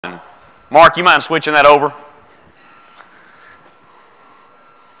Mark, you mind switching that over?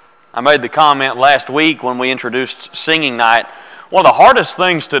 I made the comment last week when we introduced singing night. One of the hardest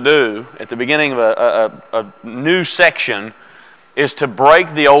things to do at the beginning of a new section is to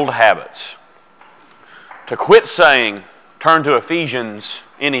break the old habits. To quit saying, turn to Ephesians,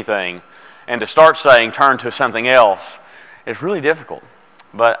 anything, and to start saying, turn to something else. It's really difficult.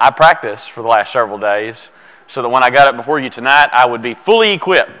 But I practiced for the last several days so that when I got up before you tonight, I would be fully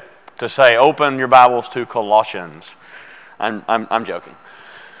equipped to say, open your Bibles to Colossians. I'm joking.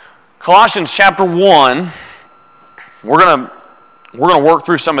 Colossians chapter 1, we're gonna work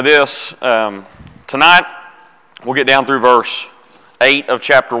through some of this tonight. We'll get down through verse 8 of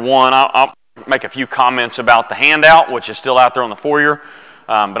chapter 1. I'll make a few comments about the handout, which is still out there on the foyer,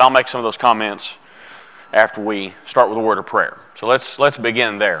 but I'll make some of those comments after we start with a word of prayer. So let's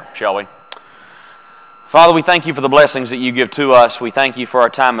begin there, shall we? Father, we thank you for the blessings that you give to us. We thank you for our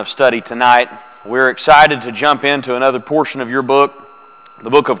time of study tonight. We're excited to jump into another portion of your book, the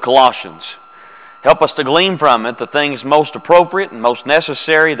book of Colossians. Help us to glean from it the things most appropriate and most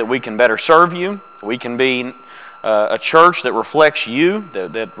necessary that we can better serve you. We can be a church that reflects you,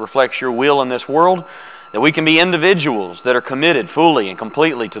 that reflects your will in this world. That we can be individuals that are committed fully and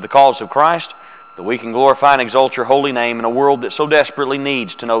completely to the cause of Christ. That we can glorify and exalt your holy name in a world that so desperately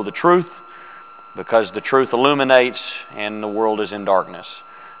needs to know the truth, because the truth illuminates and the world is in darkness.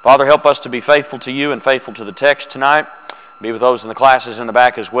 Father, help us to be faithful to you and faithful to the text tonight. Be with those in the classes in the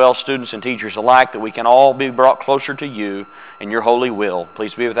back as well, students and teachers alike, that we can all be brought closer to you and your holy will.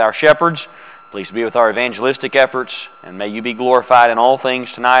 Please be with our shepherds. Please be with our evangelistic efforts. And may you be glorified in all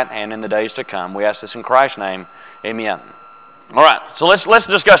things tonight and in the days to come. We ask this in Christ's name. Amen. All right, so let's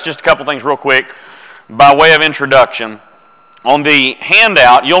discuss just a couple things real quick by way of introduction. On the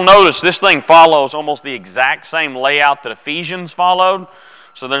handout, you'll notice this thing follows almost the exact same layout that Ephesians followed.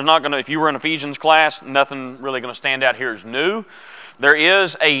 So there's not going to, if you were in Ephesians class, nothing really going to stand out here as new. There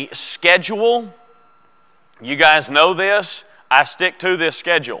is a schedule. You guys know this. I stick to this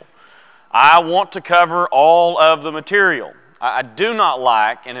schedule. I want to cover all of the material. I do not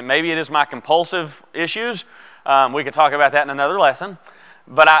like, and maybe it is my compulsive issues, we could talk about that in another lesson,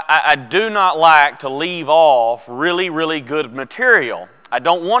 but I do not like to leave off really, really good material. I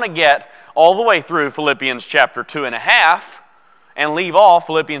don't want to get all the way through Philippians chapter 2.5 and leave off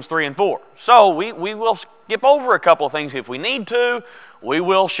Philippians 3 and 4. So we will skip over a couple of things if we need to. We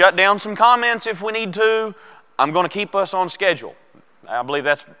will shut down some comments if we need to. I'm going to keep us on schedule. I believe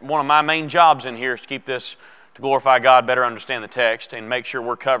that's one of my main jobs in here, is to keep this, to glorify God, better understand the text, and make sure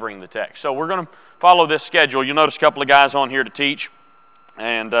we're covering the text. So we're going to follow this schedule. You'll notice a couple of guys on here to teach.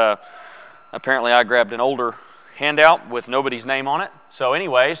 And apparently I grabbed an older handout with nobody's name on it. So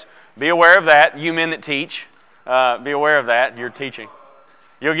anyways, be aware of that. You men that teach, be aware of that. You're teaching.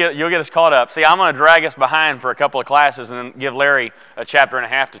 You'll get us caught up. See, I'm going to drag us behind for a couple of classes and then give Larry a chapter and a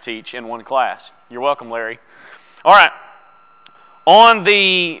half to teach in one class. You're welcome, Larry. All right. On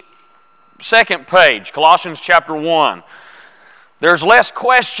the second page, Colossians chapter 1, there's less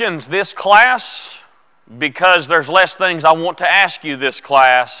questions this class because there's less things I want to ask you this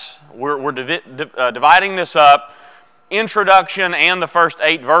class. We're dividing this up, introduction and the first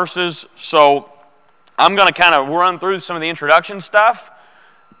 8 verses. So I'm going to kind of run through some of the introduction stuff.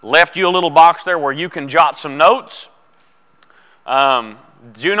 Left you a little box there where you can jot some notes.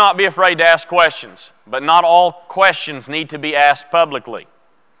 Do not be afraid to ask questions, but not all questions need to be asked publicly.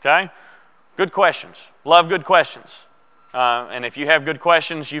 Okay? Good questions. Love good questions. And if you have good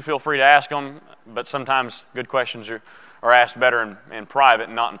questions, you feel free to ask them, but sometimes good questions are asked better in private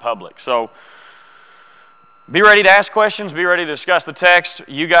and not in public. So be ready to ask questions. Be ready to discuss the text.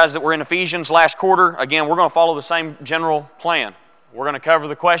 You guys that were in Ephesians last quarter, again, we're going to follow the same general plan. We're going to cover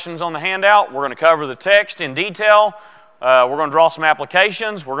the questions on the handout. We're going to cover the text in detail. We're going to draw some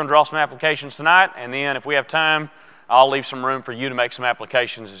applications. We're going to draw some applications tonight. And then if we have time, I'll leave some room for you to make some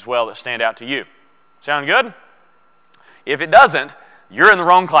applications as well that stand out to you. Sound good? If it doesn't, you're in the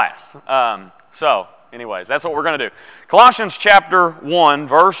wrong class. So, anyways, that's what we're going to do. Colossians chapter 1,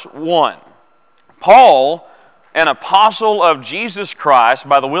 verse 1. Paul, an apostle of Jesus Christ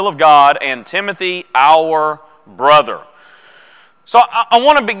by the will of God, and Timothy, our brother. So I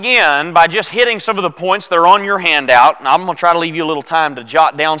want to begin by just hitting some of the points that are on your handout. And I'm going to try to leave you a little time to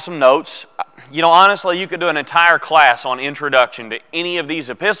jot down some notes. You know, honestly, you could do an entire class on introduction to any of these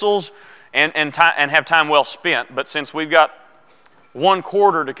epistles and have time well spent. But since we've got 1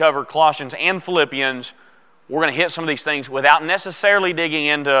 quarter to cover Colossians and Philippians, we're going to hit some of these things without necessarily digging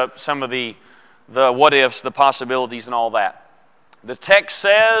into some of the what-ifs, the possibilities, and all that. The text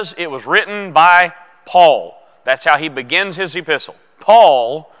says it was written by Paul. That's how he begins his epistle.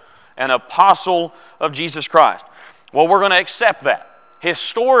 Paul, an apostle of Jesus Christ. Well, we're going to accept that.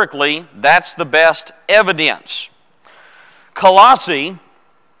 Historically, that's the best evidence. Colossae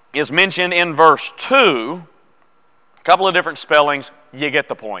is mentioned in verse 2. A couple of different spellings. You get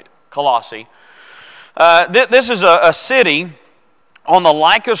the point. Colossae. This is a city on the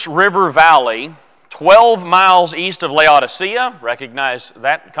Lycus River Valley, 12 miles east of Laodicea. Recognize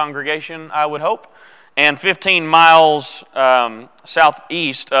that congregation, I would hope. And 15 miles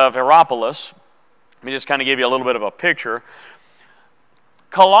southeast of Hierapolis. Let me just kind of give you a little bit of a picture.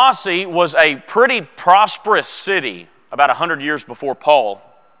 Colossae was a pretty prosperous city about 100 years before Paul.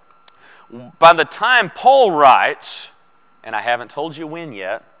 By the time Paul writes, and I haven't told you when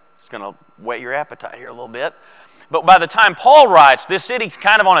yet, it's going to whet your appetite here a little bit, but by the time Paul writes, this city's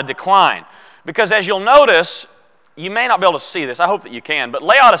kind of on a decline. Because as you'll notice, you may not be able to see this, I hope that you can, but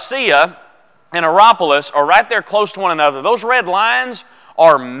Laodicea and Hierapolis are right there close to one another. Those red lines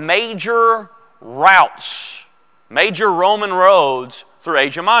are major routes, major Roman roads through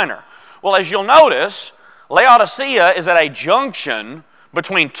Asia Minor. Well, as you'll notice, Laodicea is at a junction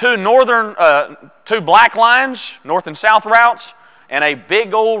between two black lines, north and south routes, and a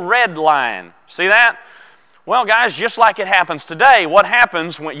big old red line. See that? Well, guys, just like it happens today, what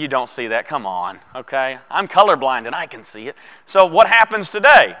happens when you don't see that? Come on, okay? I'm colorblind and I can see it. So what happens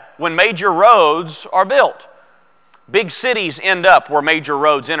today when major roads are built? Big cities end up where major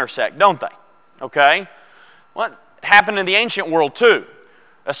roads intersect, don't they? Okay? What happened in the ancient world too?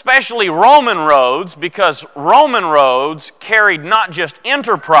 Especially Roman roads, because Roman roads carried not just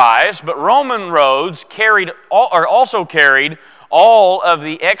enterprise, but Roman roads also carried all of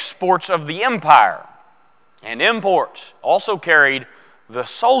the exports of the empire. And imports also carried the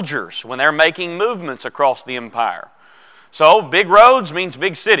soldiers when they're making movements across the empire. So big roads means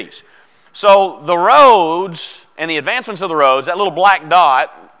big cities. So the roads and the advancements of the roads, that little black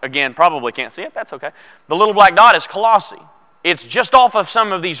dot, again, probably can't see it, that's okay. The little black dot is Colossae. It's just off of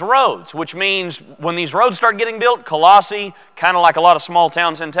some of these roads, which means when these roads start getting built, Colossae, kind of like a lot of small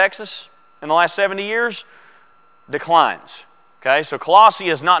towns in Texas in the last 70 years, declines. Okay, so Colossae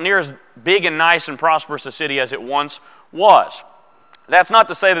is not near as big and nice and prosperous a city as it once was. That's not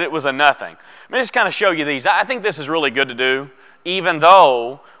to say that it was a nothing. Let me just kind of show you these. I think this is really good to do, even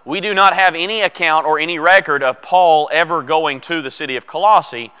though we do not have any account or any record of Paul ever going to the city of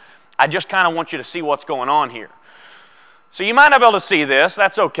Colossae. I just kind of want you to see what's going on here. So you might not be able to see this.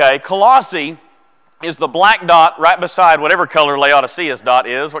 That's okay. Colossae is the black dot right beside whatever color Laodicea's dot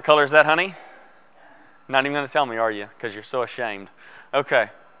is. What color is that, honey? Not even going to tell me, are you? Because you're so ashamed. Okay.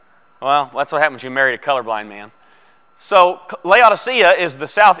 Well, that's what happens when you marry a colorblind man. So Laodicea is the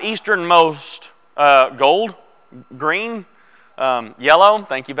southeasternmost gold, green, yellow.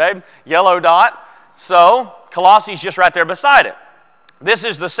 Thank you, babe. Yellow dot. So Colossae is just right there beside it. This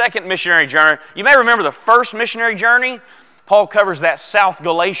is the second missionary journey. You may remember the first missionary journey. Paul covers that South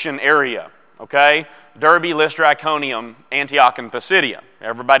Galatian area. Okay? Derbe, Lystra, Iconium, Antioch, and Pisidia.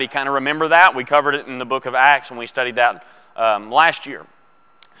 Everybody kind of remember that? We covered it in the book of Acts when we studied that last year.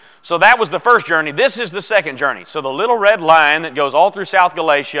 So that was the first journey. This is the second journey. So the little red line that goes all through South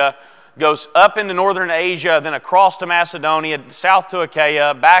Galatia, goes up into northern Asia, then across to Macedonia, south to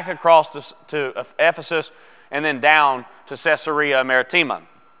Achaia, back across to Ephesus, and then down to Caesarea Maritima.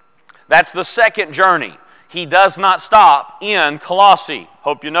 That's the second journey. He does not stop in Colossae.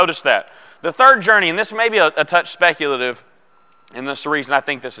 Hope you noticed that. The third journey, and this may be a touch speculative, and this is the reason I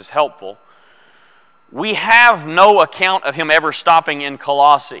think this is helpful. We have no account of him ever stopping in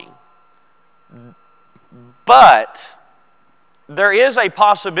Colossae. But there is a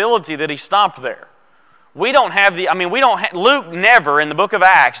possibility that he stopped there. We don't have Luke never in the book of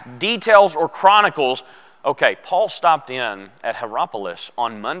Acts details or chronicles, okay, Paul stopped in at Hierapolis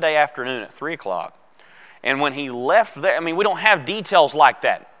on Monday afternoon at 3 o'clock. And when he left there, we don't have details like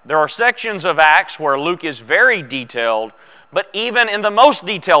that. There are sections of Acts where Luke is very detailed, but even in the most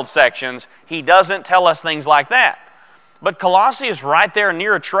detailed sections, he doesn't tell us things like that. But Colossae is right there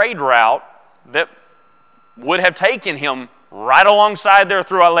near a trade route that would have taken him right alongside there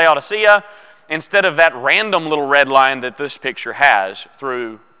through Laodicea, instead of that random little red line that this picture has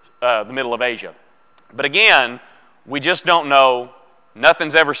through the middle of Asia. But again, we just don't know.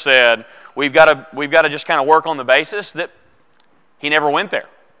 Nothing's ever said. We've got to just kind of work on the basis that he never went there.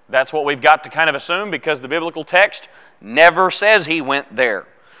 That's what we've got to kind of assume, because the biblical text never says he went there.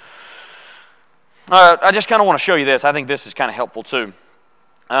 I just kind of want to show you this. I think this is kind of helpful too.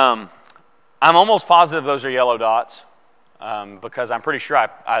 I'm almost positive those are yellow dots, because I'm pretty sure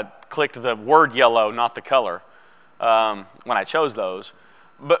I clicked the word yellow, not the color, when I chose those.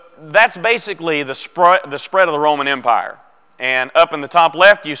 But that's basically the spread of the Roman Empire. And up in the top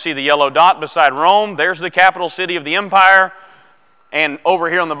left, you see the yellow dot beside Rome. There's the capital city of the empire. And over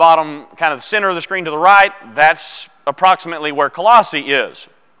here on the bottom, kind of the center of the screen to the right, that's approximately where Colossae is.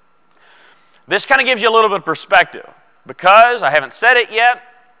 This kind of gives you a little bit of perspective, because I haven't said it yet,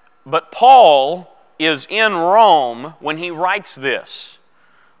 but Paul is in Rome when he writes this.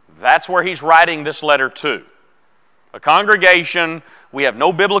 That's where he's writing this letter to. A congregation, we have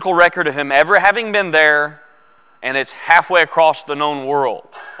no biblical record of him ever having been there, and it's halfway across the known world,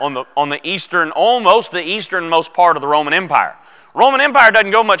 on the eastern, almost the easternmost part of the Roman Empire. Roman Empire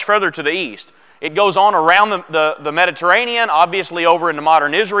doesn't go much further to the east. It goes on around the Mediterranean, obviously over into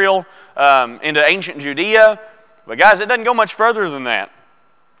modern Israel, into ancient Judea. But guys, it doesn't go much further than that.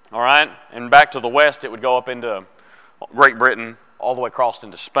 All right? And back to the west, it would go up into Great Britain, all the way across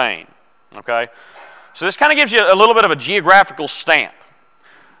into Spain. Okay? So this kind of gives you a little bit of a geographical stamp.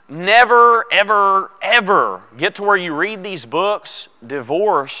 Never, ever, ever get to where you read these books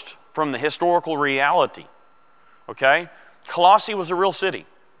divorced from the historical reality. Okay? Colossae was a real city.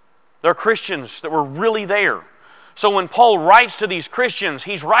 There are Christians that were really there. So when Paul writes to these Christians,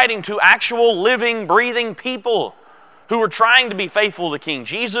 he's writing to actual living, breathing people who were trying to be faithful to King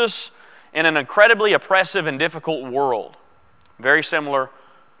Jesus in an incredibly oppressive and difficult world. Very similar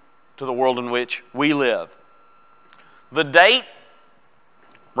to the world in which we live. The date,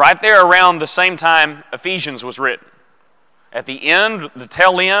 right there around the same time Ephesians was written. At the end, the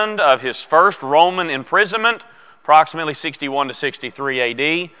tail end of his first Roman imprisonment, approximately 61 to 63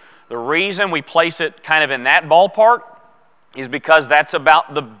 A.D., the reason we place it kind of in that ballpark is because that's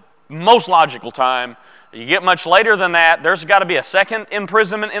about the most logical time. You get much later than that, there's got to be a second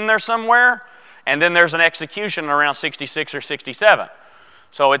imprisonment in there somewhere, and then there's an execution around 66 or 67.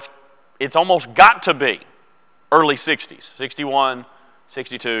 So it's almost got to be early 60s, 61,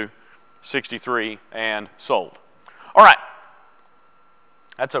 62, 63, and sold. All right.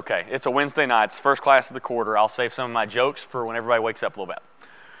 That's okay. It's a Wednesday night. It's first class of the quarter. I'll save some of my jokes for when everybody wakes up a little bit.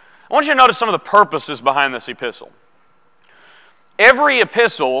 I want you to notice some of the purposes behind this epistle. Every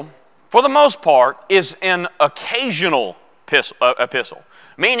epistle, for the most part, is an occasional epistle,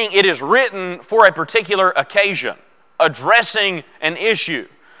 meaning it is written for a particular occasion, addressing an issue.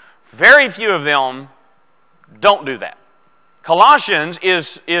 Very few of them don't do that. Colossians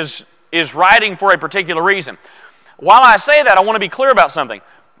is writing for a particular reason. While I say that, I want to be clear about something.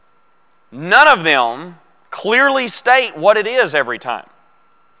 None of them clearly state what it is every time.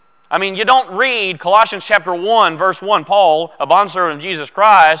 I mean, you don't read Colossians chapter 1, verse 1, Paul, a bondservant of Jesus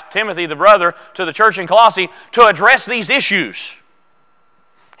Christ, Timothy the brother, to the church in Colossae, to address these issues.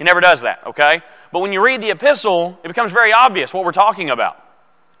 He never does that, okay? But when you read the epistle, it becomes very obvious what we're talking about.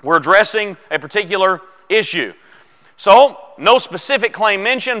 We're addressing a particular issue. So, no specific claim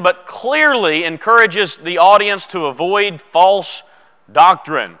mentioned, but clearly encourages the audience to avoid false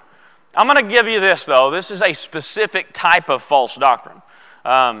doctrine. I'm going to give you this, though. This is a specific type of false doctrine.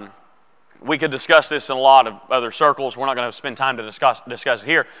 We could discuss this in a lot of other circles. We're not going to spend time to discuss it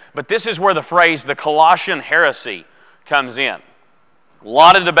here. But this is where the phrase, the Colossian heresy, comes in. A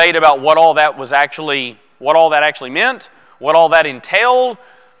lot of debate about what all that actually meant, what all that entailed.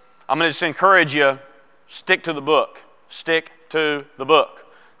 I'm going to just encourage you, stick to the book. Stick to the book.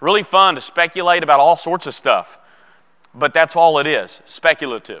 Really fun to speculate about all sorts of stuff. But that's all it is,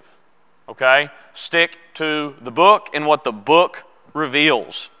 speculative. Okay? Stick to the book and what the book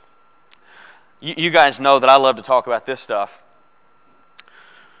reveals. You guys know that I love to talk about this stuff.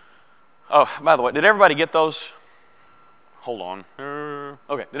 Oh, by the way, did everybody get those? Hold on.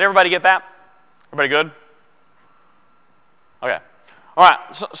 Okay, did everybody get that? Everybody good? Okay. All right,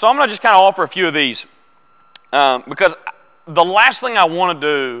 so I'm going to just kind of offer a few of these because the last thing I want to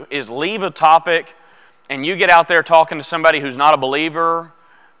do is leave a topic and you get out there talking to somebody who's not a believer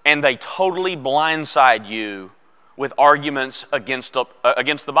and they totally blindside you with arguments against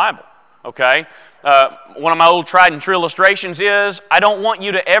the Bible. Okay? One of my old tried and true illustrations is, I don't want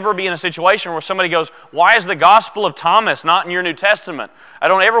you to ever be in a situation where somebody goes, why is the Gospel of Thomas not in your New Testament? I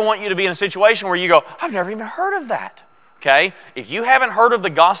don't ever want you to be in a situation where you go, I've never even heard of that. Okay? If you haven't heard of the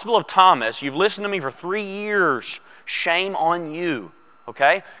Gospel of Thomas, you've listened to me for 3 years, shame on you.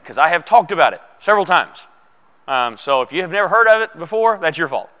 Okay? Because I have talked about it several times. So if you have never heard of it before, that's your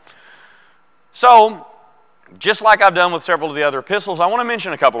fault. So, just like I've done with several of the other epistles, I want to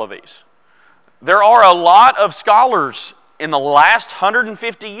mention a couple of these. There are a lot of scholars in the last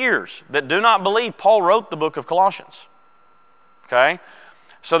 150 years that do not believe Paul wrote the book of Colossians. Okay?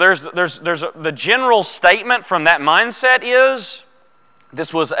 So the general statement from that mindset is,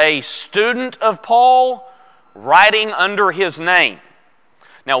 this was a student of Paul writing under his name.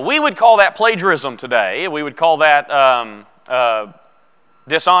 Now, we would call that plagiarism today. We would call that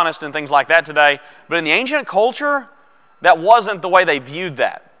dishonest and things like that today. But in the ancient culture, that wasn't the way they viewed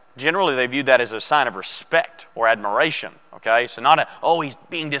that. Generally, they viewed that as a sign of respect or admiration. Okay, so not oh, he's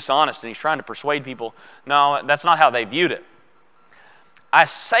being dishonest and he's trying to persuade people. No, that's not how they viewed it. I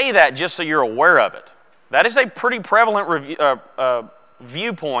say that just so you're aware of it. That is a pretty prevalent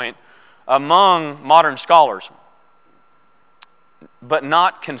viewpoint among modern scholars, but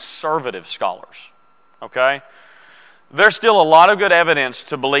not conservative scholars. Okay? There's still a lot of good evidence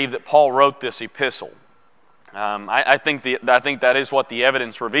to believe that Paul wrote this epistle. I think that is what the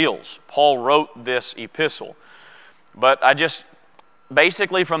evidence reveals. Paul wrote this epistle. But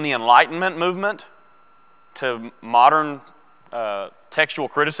basically from the Enlightenment movement to modern textual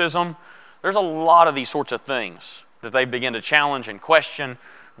criticism, there's a lot of these sorts of things that they begin to challenge and question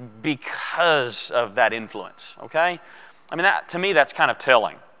because of that influence, okay? I mean, to me, that's kind of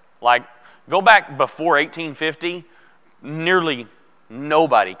telling. Like, go back before 1850, nearly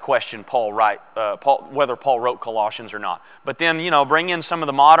nobody questioned whether Paul wrote Colossians or not. But then, bring in some of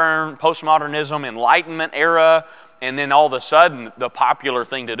the modern, postmodernism, Enlightenment era, and then all of a sudden, the popular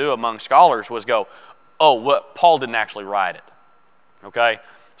thing to do among scholars was go, oh, Paul didn't actually write it. Okay?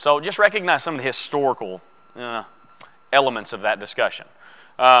 So just recognize some of the historical elements of that discussion.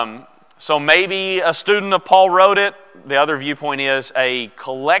 So maybe a student of Paul wrote it. The other viewpoint is a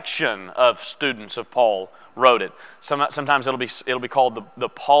collection of students of Paul wrote it. Sometimes it'll be called the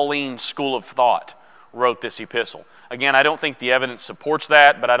Pauline School of Thought wrote this epistle. Again, I don't think the evidence supports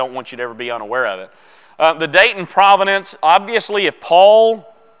that, but I don't want you to ever be unaware of it. The date and provenance, obviously if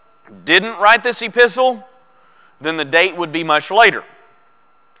Paul didn't write this epistle, then the date would be much later.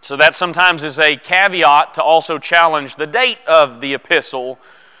 So that sometimes is a caveat to also challenge the date of the epistle.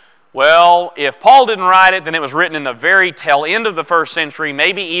 Well, if Paul didn't write it, then it was written in the very tail end of the 1st century,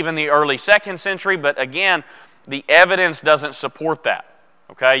 maybe even the early 2nd century, but again, the evidence doesn't support that.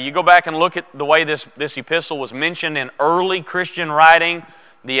 Okay, you go back and look at the way this epistle was mentioned in early Christian writing,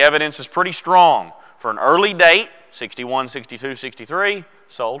 the evidence is pretty strong for an early date, 61, 62, 63,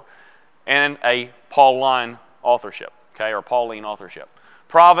 sold, and a Pauline authorship, okay, or Pauline authorship.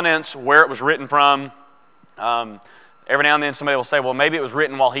 Provenance, where it was written from. Every now and then somebody will say, well, maybe it was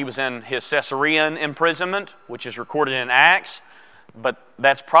written while he was in his Caesarean imprisonment, which is recorded in Acts, but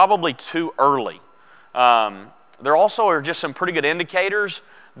that's probably too early. There also are just some pretty good indicators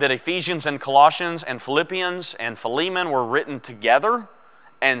that Ephesians and Colossians and Philippians and Philemon were written together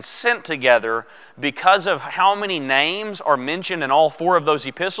and sent together because of how many names are mentioned in all 4 of those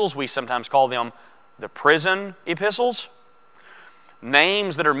epistles. We sometimes call them the prison epistles.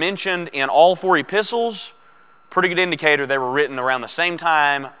 Names that are mentioned in all 4 epistles, pretty good indicator they were written around the same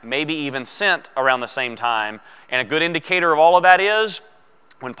time, maybe even sent around the same time. And a good indicator of all of that is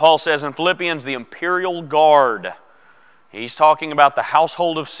when Paul says in Philippians, the imperial guard. He's talking about the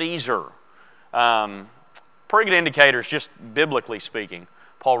household of Caesar. Pretty good indicators, just biblically speaking.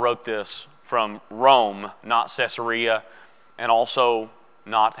 Paul wrote this from Rome, not Caesarea, and also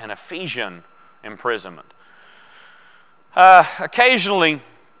not an Ephesian imprisonment. Occasionally,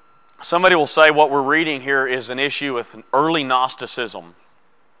 somebody will say what we're reading here is an issue with early Gnosticism,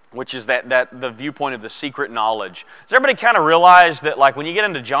 which is that the viewpoint of the secret knowledge. Does everybody kind of realize that, like, when you get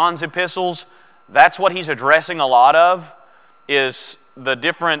into John's epistles, that's what he's addressing a lot of, is the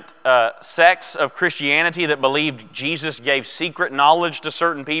different sects of Christianity that believed Jesus gave secret knowledge to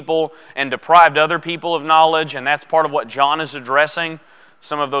certain people and deprived other people of knowledge, and that's part of what John is addressing,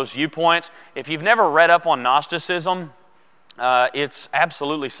 some of those viewpoints. If you've never read up on Gnosticism, it's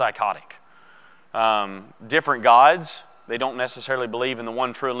absolutely psychotic. Different gods. They don't necessarily believe in the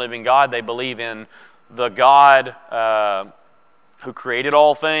one true and living God. They believe in the God who created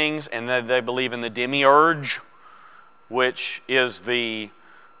all things, and then they believe in the demiurge, which is the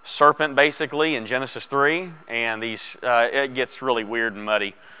serpent basically in Genesis 3. And it gets really weird and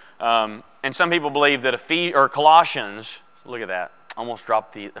muddy. And some people believe that Colossians, look at that, almost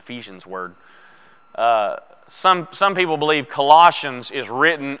dropped the Ephesians word. Some people believe Colossians is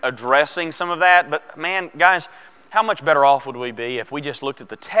written addressing some of that, but man, guys, how much better off would we be if we just looked at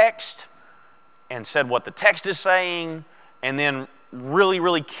the text and said what the text is saying, and then really,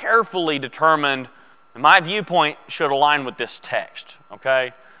 really carefully determined my viewpoint should align with this text.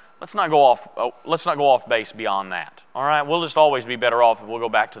 Okay, let's not go off base beyond that. All right, we'll just always be better off if we'll go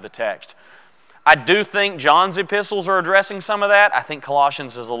back to the text. I do think John's epistles are addressing some of that. I think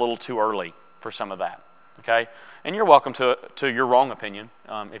Colossians is a little too early for some of that. Okay, and you're welcome to your wrong opinion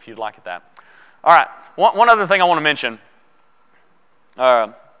if you'd like it that. All right, one other thing I want to mention.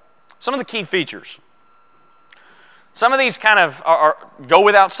 Some of the key features. Some of these kind of go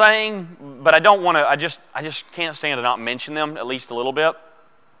without saying, but I don't want to, I just can't stand to not mention them at least a little bit.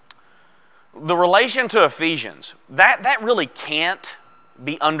 The relation to Ephesians, that really can't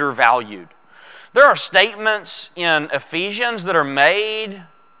be undervalued. There are statements in Ephesians that are made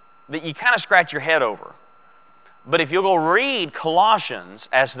that you kind of scratch your head over. But if you'll go read Colossians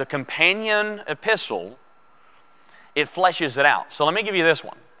as the companion epistle, it fleshes it out. So let me give you this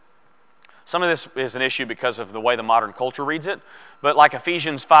one. Some of this is an issue because of the way the modern culture reads it. But like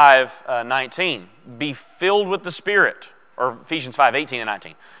Ephesians 5:19, be filled with the Spirit. Or Ephesians 5:18 and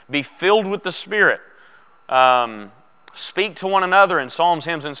 19. Be filled with the Spirit. Speak to one another in psalms,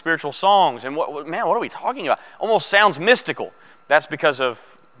 hymns, and spiritual songs. And what are we talking about? Almost sounds mystical. That's because of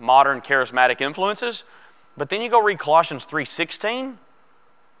modern charismatic influences. But then you go read Colossians 3:16,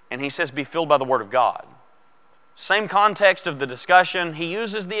 and he says, be filled by the Word of God. Same context of the discussion. He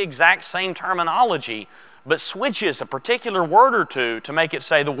uses the exact same terminology, but switches a particular word or two to make it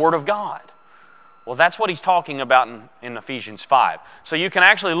say the Word of God. Well, that's what he's talking about in Ephesians 5. So you can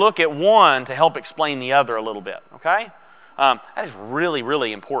actually look at one to help explain the other a little bit, okay? That is really,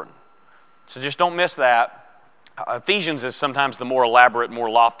 really important. So just don't miss that. Ephesians is sometimes the more elaborate, more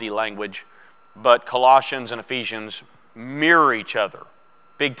lofty language, but Colossians and Ephesians mirror each other.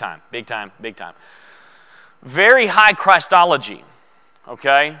 Big time, big time, big time. Very high Christology,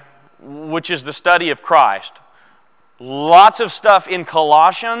 okay, which is the study of Christ. Lots of stuff in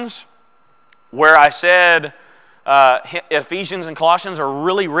Colossians where I said Ephesians and Colossians are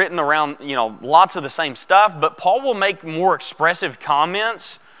really written around, lots of the same stuff, but Paul will make more expressive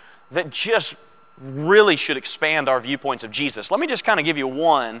comments that just really should expand our viewpoints of Jesus. Let me just kind of give you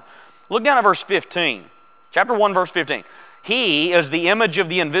one. Look down at verse 15. Chapter 1, verse 15. He is the image of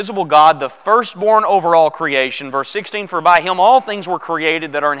the invisible God, the firstborn over all creation. Verse 16, for by Him all things were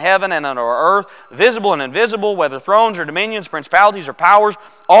created that are in heaven and under earth, visible and invisible, whether thrones or dominions, principalities or powers.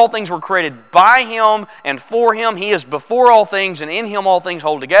 All things were created by Him and for Him. He is before all things, and in Him all things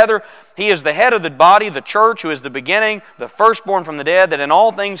hold together. He is the head of the body, the church, who is the beginning, the firstborn from the dead, that in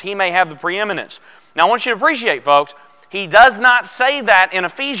all things He may have the preeminence. Now I want you to appreciate, folks, he does not say that in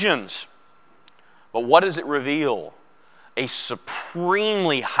Ephesians. But what does it reveal? A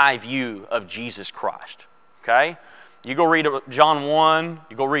supremely high view of Jesus Christ. Okay? You go read John 1,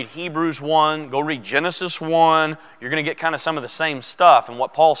 you go read Hebrews 1, go read Genesis 1, you're going to get kind of some of the same stuff. And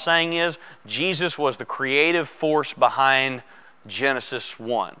what Paul's saying is, Jesus was the creative force behind Genesis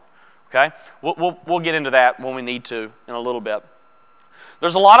 1. Okay? We'll get into that when we need to in a little bit.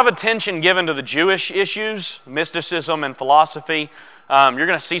 There's a lot of attention given to the Jewish issues, mysticism and philosophy. You're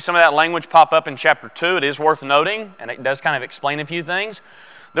going to see some of that language pop up in chapter 2. It is worth noting, and it does kind of explain a few things.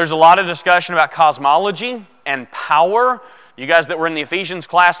 There's a lot of discussion about cosmology and power. You guys that were in the Ephesians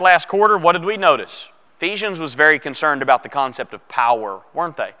class last quarter, what did we notice? Ephesians was very concerned about the concept of power,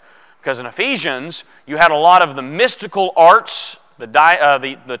 weren't they? Because in Ephesians, you had a lot of the mystical arts,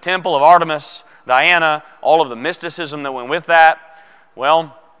 the temple of Artemis, Diana, all of the mysticism that went with that.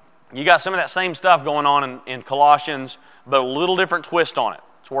 Well, you got some of that same stuff going on in Colossians, but a little different twist on it.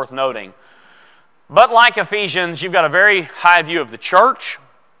 It's worth noting. But like Ephesians, you've got a very high view of the church,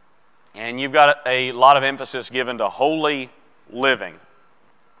 and you've got a lot of emphasis given to holy living.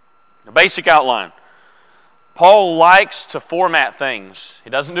 The basic outline. Paul likes to format things. He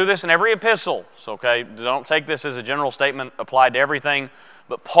doesn't do this in every epistle, so okay, don't take this as a general statement applied to everything.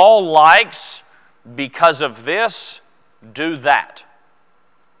 But Paul likes, because of this, do that.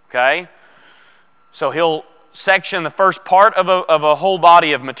 Okay? So he'll section the first part of a whole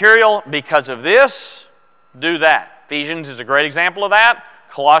body of material. Because of this, do that. Ephesians is a great example of that.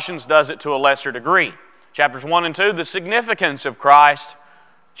 Colossians does it to a lesser degree. Chapters 1 and 2, the significance of Christ.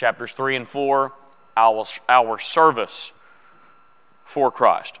 Chapters 3 and 4, our service for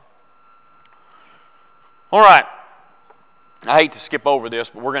Christ. All right. I hate to skip over this,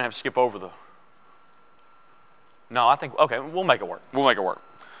 but we're going to have to skip over the... No, I think... Okay, we'll make it work. We'll make it work.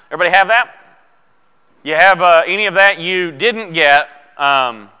 Everybody have that? You have any of that you didn't get,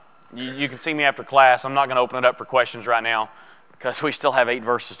 you can see me after class. I'm not going to open it up for questions right now because we still have 8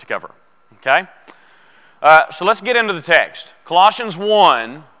 verses to cover. Okay? So let's get into the text. Colossians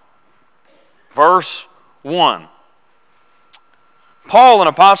 1, verse 1. Paul, an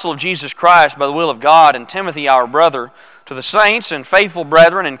apostle of Jesus Christ by the will of God, and Timothy, our brother, to the saints and faithful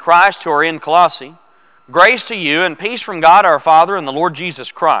brethren in Christ who are in Colossae, grace to you and peace from God our Father and the Lord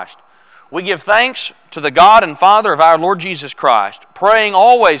Jesus Christ. We give thanks to the God and Father of our Lord Jesus Christ, praying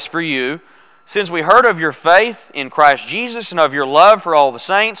always for you, since we heard of your faith in Christ Jesus and of your love for all the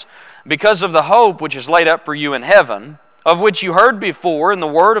saints, because of the hope which is laid up for you in heaven, of which you heard before in the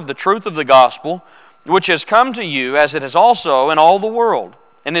word of the truth of the gospel, which has come to you, as it has also in all the world,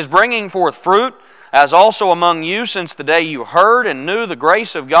 and is bringing forth fruit, as also among you since the day you heard and knew the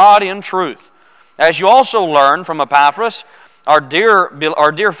grace of God in truth. As you also learned from Epaphras, our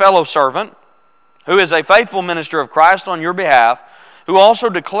dear fellow servant, who is a faithful minister of Christ on your behalf, who also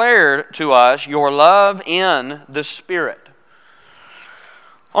declared to us your love in the Spirit.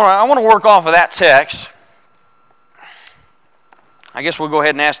 All right, I want to work off of that text. I guess we'll go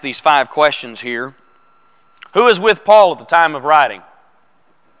ahead and ask these 5 questions here. Who is with Paul at the time of writing?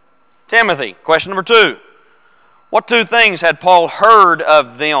 Timothy. Question number 2. What 2 things had Paul heard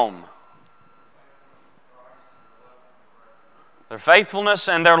of them? Their faithfulness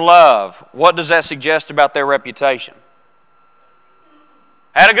and their love. What does that suggest about their reputation?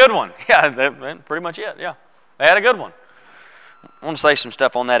 Had a good one. Yeah, that's pretty much it. Yeah, they had a good one. I want to say some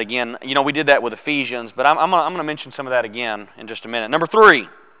stuff on that again. You know, we did that with Ephesians, but I'm going to mention some of that again in just a minute. Number 3.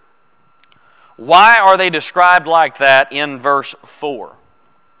 Why are they described like that in verse 4?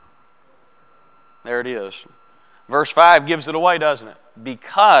 There it is. Verse 5 gives it away, doesn't it?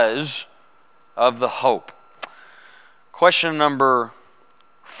 Because of the hope. Question number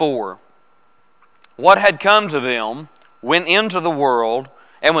 4. What had come to them, went into the world,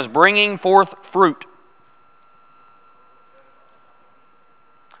 and was bringing forth fruit?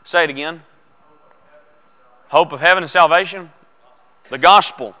 Say it again. Hope of heaven and salvation. The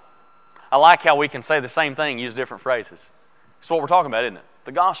gospel. I like how we can say the same thing, use different phrases. That's what we're talking about, isn't it?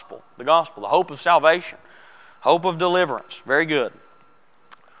 The gospel, the hope of salvation, hope of deliverance. Very good.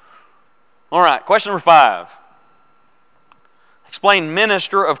 All right, question number 5. Explain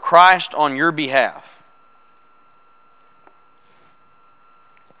minister of Christ on your behalf.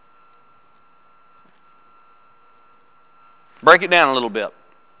 Break it down a little bit.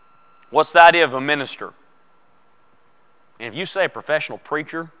 What's the idea of a minister? And if you say a professional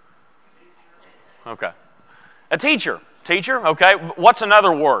preacher, okay. A teacher. Teacher, okay. What's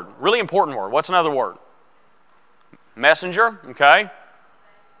another word? Really important word. What's another word? Messenger, okay.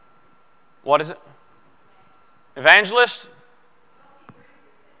 What is it? Evangelist?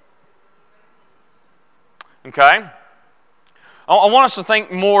 Okay. I want us to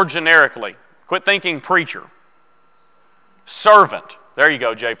think more generically. Quit thinking preacher. Servant. There you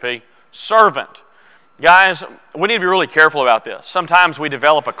go, JP. Servant. Guys, we need to be really careful about this. Sometimes we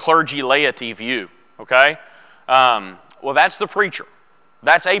develop a clergy laity view, okay? Well, that's the preacher.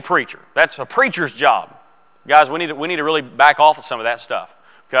 That's a preacher. That's a preacher's job. Guys, we need to really back off of some of that stuff,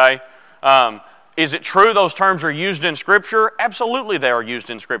 okay? Is it true those terms are used in Scripture? Absolutely they are used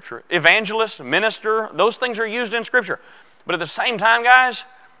in Scripture. Evangelist, minister, those things are used in Scripture. But at the same time, guys,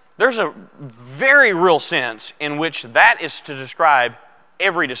 there's a very real sense in which that is to describe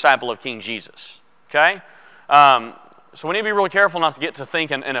every disciple of King Jesus, okay? So we need to be really careful not to get to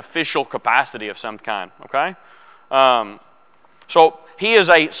think in an official capacity of some kind, okay? So he is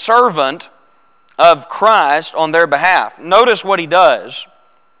a servant of Christ on their behalf. Notice what he does.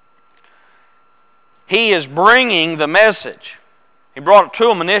 He is bringing the message. He brought it to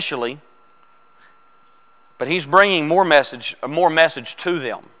them initially, but he's bringing more message to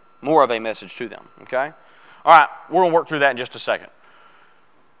them. More of a message to them, okay? All right, we're going to work through that in just a second.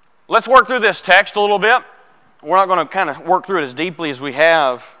 Let's work through this text a little bit. We're not going to kind of work through it as deeply as we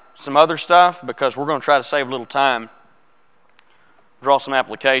have some other stuff because we're going to try to save a little time, draw some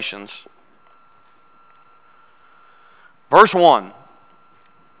applications. Verse 1.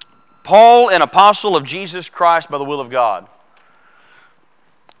 Paul, an apostle of Jesus Christ by the will of God.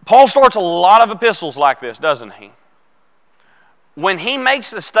 Paul starts a lot of epistles like this, doesn't he? When he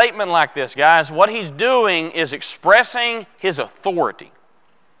makes a statement like this, guys, what he's doing is expressing his authority.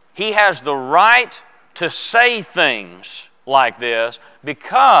 He has the right to say things like this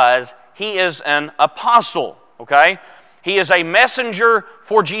because he is an apostle, okay? He is a messenger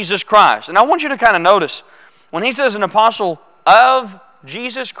for Jesus Christ. And I want you to kind of notice, when he says an apostle of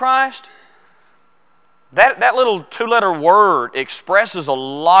Jesus Christ, that little 2-letter word expresses a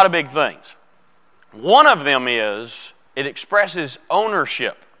lot of big things. One of them is, it expresses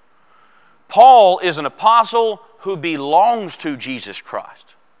ownership. Paul is an apostle who belongs to Jesus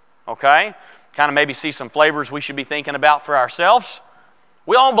Christ. Okay? Kind of maybe see some flavors we should be thinking about for ourselves.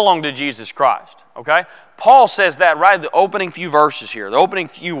 We all belong to Jesus Christ. Okay? Paul says that right in the opening few verses here, the opening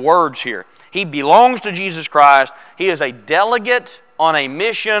few words here. He belongs to Jesus Christ. He is a delegate on a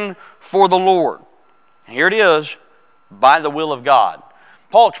mission for the Lord. And here it is, by the will of God.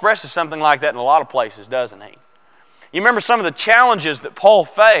 Paul expresses something like that in a lot of places, doesn't he? You remember some of the challenges that Paul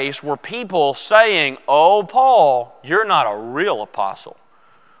faced were people saying, "Oh, Paul, you're not a real apostle."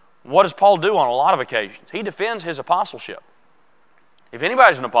 What does Paul do on a lot of occasions? He defends his apostleship. If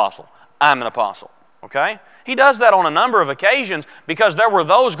anybody's an apostle, I'm an apostle. Okay? He does that on a number of occasions because there were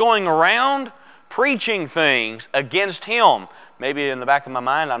those going around preaching things against him. Maybe in the back of my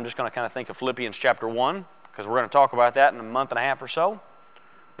mind, I'm just going to kind of think of Philippians chapter 1, because we're going to talk about that in a month and a half or so.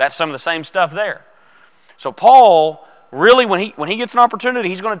 That's some of the same stuff there. So Paul, really, when he gets an opportunity,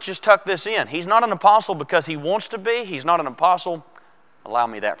 he's going to just tuck this in. He's not an apostle because he wants to be. He's not an apostle. Allow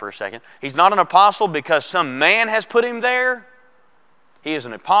me that for a second. He's not an apostle because some man has put him there. He is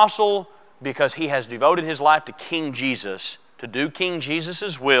an apostle because he has devoted his life to King Jesus, to do King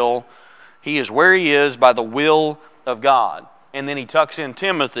Jesus' will. He is where he is by the will of God. And then he tucks in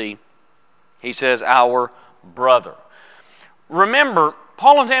Timothy. He says, our brother. Remember,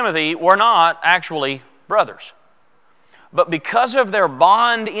 Paul and Timothy were not actually brothers. But because of their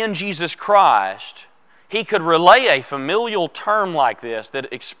bond in Jesus Christ, he could relay a familial term like this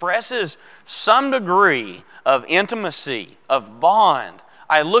that expresses some degree of intimacy, of bond.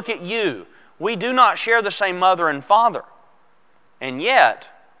 I look at you. We do not share the same mother and father. And yet,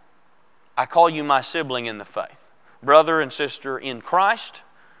 I call you my sibling in the faith. Brother and sister in Christ.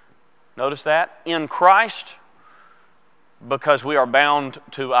 Notice that. In Christ. Because we are bound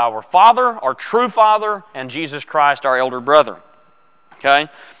to our Father, our true Father, and Jesus Christ, our elder brother. Okay?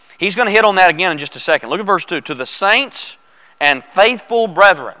 He's going to hit on that again in just a second. Look at verse 2. To the saints and faithful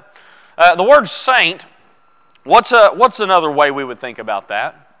brethren. The word saint, what's another way we would think about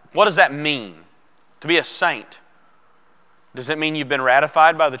that? What does that mean? To be a saint. Does it mean you've been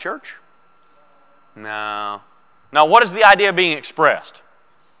ratified by the church? No. Now, what is the idea of being expressed?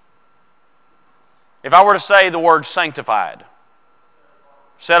 If I were to say the word sanctified.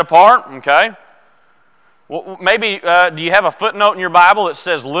 Set apart, okay. Well, maybe, do you have a footnote in your Bible that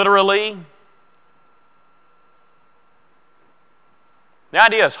says literally? The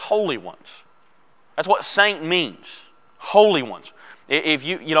idea is holy ones. That's what saint means. Holy ones. If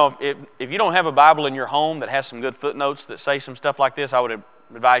you don't have a Bible in your home that has some good footnotes that say some stuff like this, I would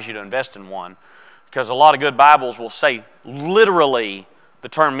advise you to invest in one. Because a lot of good Bibles will say literally the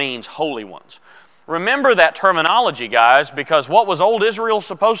term means holy ones. Remember that terminology, guys, because what was old Israel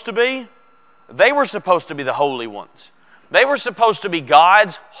supposed to be? They were supposed to be the holy ones. They were supposed to be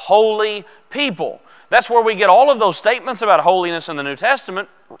God's holy people. That's where we get all of those statements about holiness in the New Testament,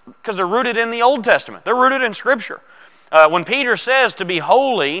 because they're rooted in the Old Testament. They're rooted in Scripture. When Peter says to be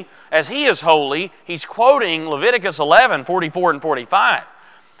holy as he is holy, he's quoting Leviticus 11, 44 and 45.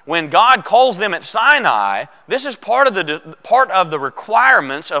 When God calls them at Sinai, this is part of the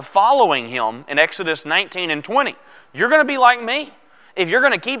requirements of following Him in Exodus 19 and 20. You're going to be like me. If you're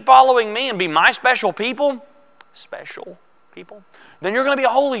going to keep following me and be my special people, then you're going to be a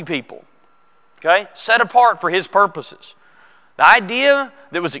holy people. Okay? Set apart for His purposes. The idea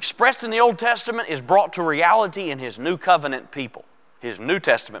that was expressed in the Old Testament is brought to reality in His New Covenant people, His New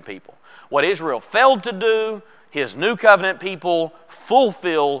Testament people. What Israel failed to do, His New Covenant people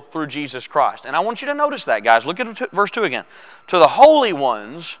fulfill through Jesus Christ. And I want you to notice that, guys. Look at verse 2 again. To the holy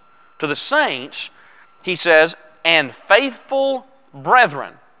ones, to the saints, he says, and faithful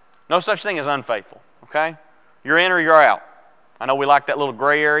brethren. No such thing as unfaithful, okay? You're in or you're out. I know we like that little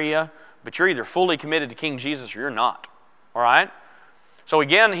gray area, but you're either fully committed to King Jesus or you're not, all right? So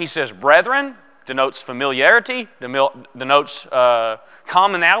again, he says brethren, denotes familiarity, denotes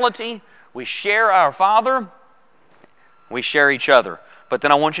commonality. We share our Father. We share each other. But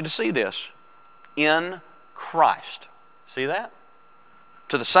then I want you to see this. In Christ. See that?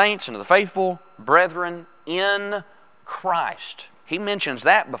 To the saints and to the faithful brethren in Christ. He mentions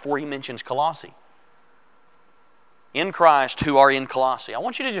that before he mentions Colossae. In Christ who are in Colossae. I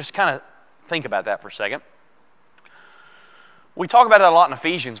want you to just kind of think about that for a second. We talk about it a lot in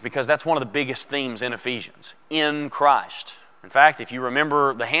Ephesians because that's one of the biggest themes in Ephesians. In Christ. In fact, if you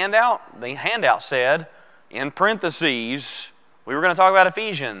remember the handout said, in parentheses, we were going to talk about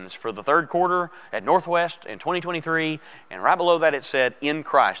Ephesians for the third quarter at Northwest in 2023, and right below that it said, in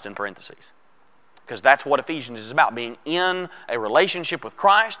Christ in parentheses. Because that's what Ephesians is about. Being in a relationship with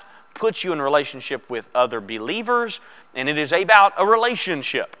Christ puts you in a relationship with other believers, and it is about a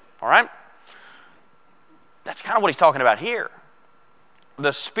relationship. All right? That's kind of what he's talking about here.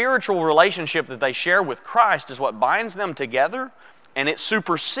 The spiritual relationship that they share with Christ is what binds them together, and it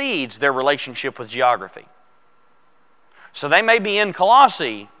supersedes their relationship with geography. So they may be in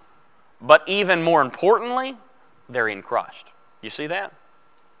Colossae, but even more importantly, they're in Christ. You see that?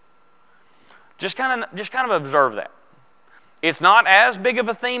 Just kind of observe that. It's not as big of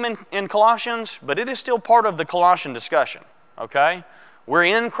a theme in Colossians, but it is still part of the Colossian discussion. Okay? We're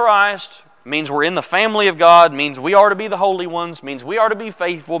in Christ, means we're in the family of God, means we are to be the holy ones, means we are to be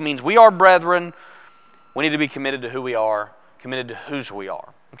faithful, means we are brethren. We need to be committed to who we are, committed to whose we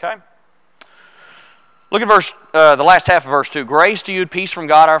are. Okay? Look at the last half of verse 2. Grace to you, peace from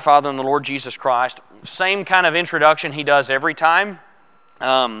God our Father and the Lord Jesus Christ. Same kind of introduction he does every time.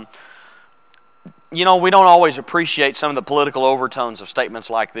 You know, we don't always appreciate some of the political overtones of statements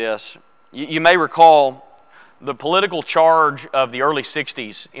like this. You may recall the political charge of the early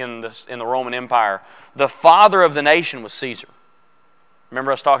 60s in the Roman Empire. The father of the nation was Caesar.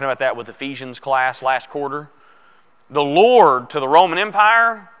 Remember us talking about that with Ephesians class last quarter? The Lord to the Roman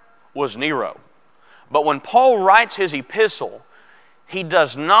Empire was Nero. But when Paul writes his epistle, he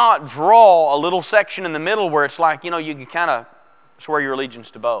does not draw a little section in the middle where it's like, you know, you can kind of swear your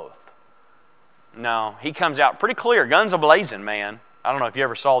allegiance to both. No, he comes out pretty clear, guns a-blazing, man. I don't know if you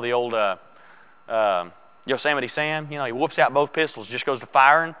ever saw the old Yosemite Sam. You know, he whoops out both pistols, just goes to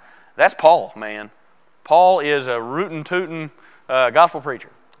firing. That's Paul, man. Paul is a rootin' tootin' gospel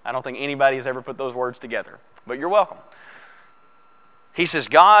preacher. I don't think anybody has ever put those words together, but you're welcome. He says,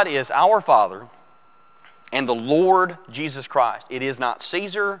 God is our Father and the Lord Jesus Christ. It is not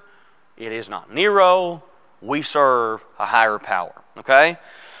Caesar. It is not Nero. We serve a higher power. Okay?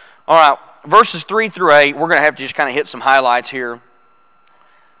 All right. Verses 3 through 8, we're going to have to just kind of hit some highlights here.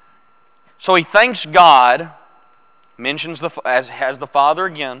 So he thanks God, mentions has the Father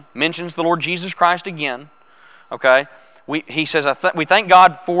again, mentions the Lord Jesus Christ again. Okay? He says, we thank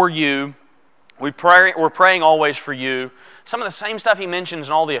God for you. We're praying always for you. Some of the same stuff he mentions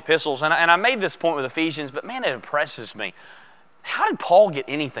in all the epistles. And I made this point with Ephesians, but man, it impresses me. How did Paul get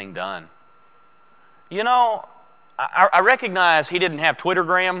anything done? You know, I recognize he didn't have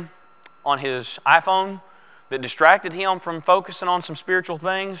Twittergram on his iPhone that distracted him from focusing on some spiritual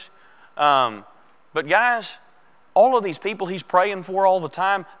things. But guys, all of these people he's praying for all the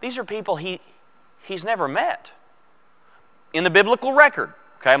time, these are people he's never met. In the biblical record,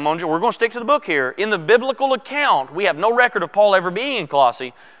 okay, we're going to stick to the book here. In the biblical account, we have no record of Paul ever being in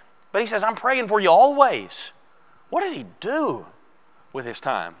Colossae, but he says, I'm praying for you always. What did he do with his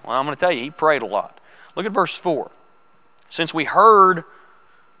time? Well, I'm going to tell you, he prayed a lot. Look at verse 4. Since we heard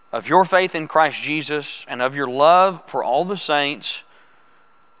of your faith in Christ Jesus and of your love for all the saints,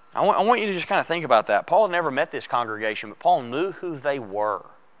 I want you to just kind of think about that. Paul had never met this congregation, but Paul knew who they were.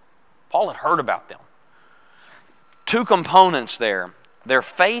 Paul had heard about them. Two components there. Their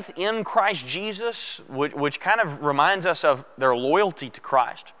faith in Christ Jesus, which kind of reminds us of their loyalty to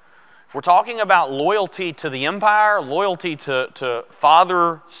Christ. If we're talking about loyalty to the empire, loyalty to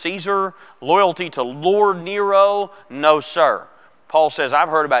Father Caesar, loyalty to Lord Nero, no sir. Paul says, I've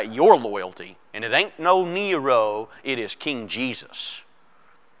heard about your loyalty, and it ain't no Nero, it is King Jesus.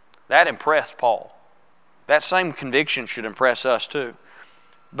 That impressed Paul. That same conviction should impress us too.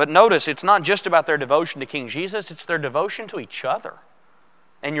 But notice, it's not just about their devotion to King Jesus, it's their devotion to each other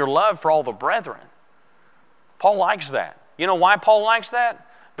and your love for all the brethren. Paul likes that. You know why Paul likes that?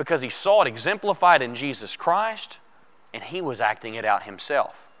 Because he saw it exemplified in Jesus Christ, and he was acting it out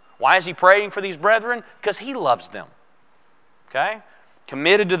himself. Why is he praying for these brethren? Because he loves them. Okay?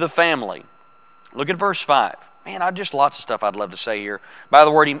 Committed to the family. Look at verse 5. Man, just lots of stuff I'd love to say here. By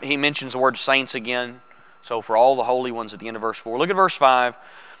the word, he mentions the word saints again. So for all the holy ones at the end of verse 4. Look at verse 5.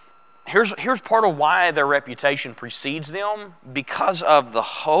 Here's part of why their reputation precedes them. Because of the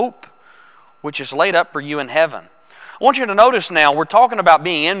hope which is laid up for you in heaven. I want you to notice now, we're talking about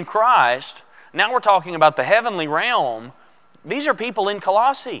being in Christ. Now we're talking about the heavenly realm. These are people in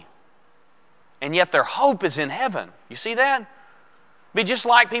Colossae. And yet their hope is in heaven. You see that? Be just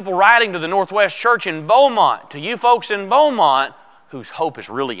like people writing to the Northwest Church in Beaumont, to you folks in Beaumont, whose hope is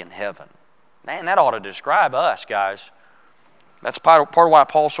really in heaven. Man, that ought to describe us, guys. That's part of why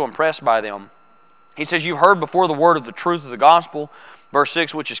Paul's so impressed by them. He says, you've heard before the word of the truth of the gospel, verse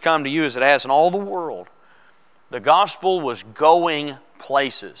 6, which has come to you as it has in all the world. The gospel was going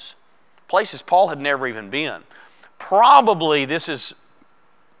places. Places Paul had never even been. Probably this is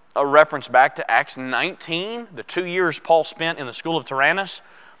a reference back to Acts 19, the 2 years Paul spent in the school of Tyrannus,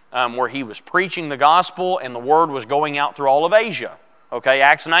 where he was preaching the gospel and the word was going out through all of Asia. Okay,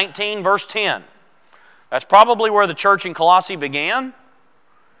 Acts 19, verse 10. That's probably where the church in Colossae began,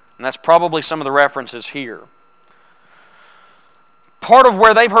 and that's probably some of the references here. Part of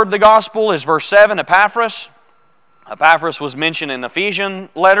where they've heard the gospel is verse 7, Epaphras. Epaphras was mentioned in the Ephesian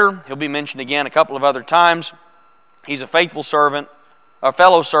letter. He'll be mentioned again a couple of other times. He's a faithful servant, a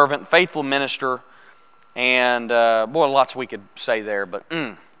fellow servant, faithful minister, and boy, lots we could say there, but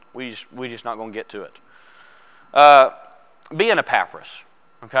we're just not going to get to it. Be an Epaphras,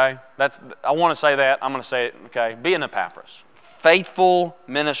 okay? I want to say that. I'm going to say it, okay? Be an Epaphras. Faithful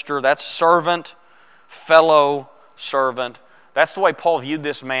minister, that's servant, fellow servant. That's the way Paul viewed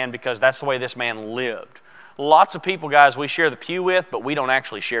this man because that's the way this man lived. Lots of people, guys, we share the pew with, but we don't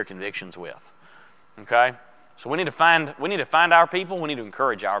actually share convictions with. Okay? So we need to find our people. We need to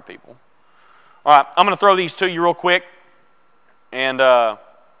encourage our people. All right, I'm going to throw these to you real quick. And I'm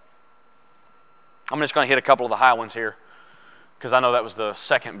just going to hit a couple of the high ones here, because I know that was the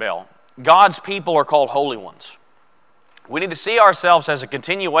second bell. God's people are called holy ones. We need to see ourselves as a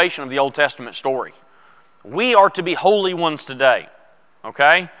continuation of the Old Testament story. We are to be holy ones today.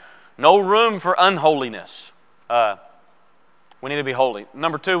 Okay? No room for unholiness. We need to be holy.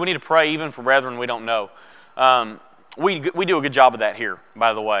 Number two, we need to pray even for brethren we don't know. We do a good job of that here,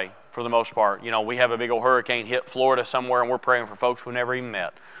 by the way, for the most part. You know, we have a big old hurricane hit Florida somewhere, and we're praying for folks we never even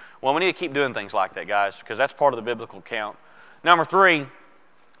met. Well, we need to keep doing things like that, guys, because that's part of the biblical count. Number three,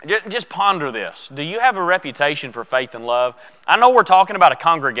 just ponder this. Do you have a reputation for faith and love? I know we're talking about a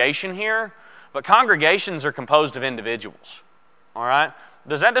congregation here, but congregations are composed of individuals. All right?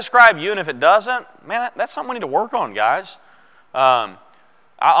 Does that describe you? And if it doesn't, man, that's something we need to work on, guys.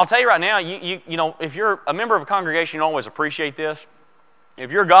 I'll tell you right now, you know, if you're a member of a congregation, you always appreciate this.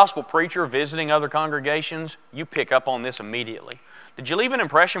 If you're a gospel preacher visiting other congregations, you pick up on this immediately. Did you leave an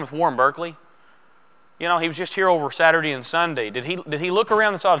impression with Warren Berkeley? You know, he was just here over Saturday and Sunday. Did he look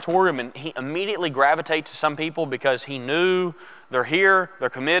around this auditorium and he immediately gravitate to some people because he knew they're here, they're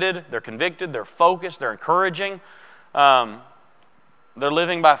committed, they're convicted, they're focused, they're encouraging, they're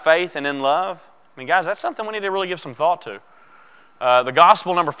living by faith and in love? I mean, guys, that's something we need to really give some thought to. The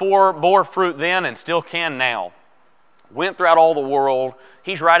gospel, number four, bore fruit then and still can now. Went throughout all the world.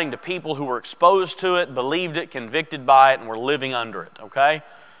 He's writing to people who were exposed to it, believed it, convicted by it, and were living under it, okay?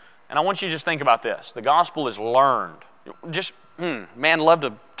 And I want you to just think about this. The gospel is learned. Just, man, love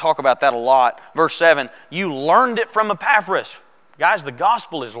to talk about that a lot. Verse 7, you learned it from Epaphras. Guys, the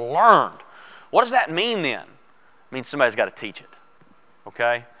gospel is learned. What does that mean then? It means somebody's got to teach it,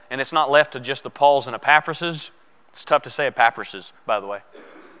 okay? And it's not left to just the Pauls and Epaphrases. It's tough to say Epaphrases, by the way.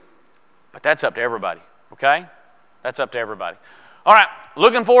 But that's up to everybody, okay? That's up to everybody. All right,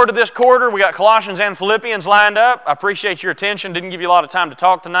 looking forward to this quarter. We got Colossians and Philippians lined up. I appreciate your attention. Didn't give you a lot of time to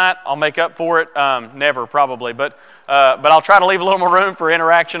talk tonight. I'll make up for it. Never, probably. But I'll try to leave a little more room for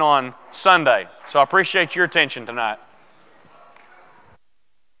interaction on Sunday. So I appreciate your attention tonight.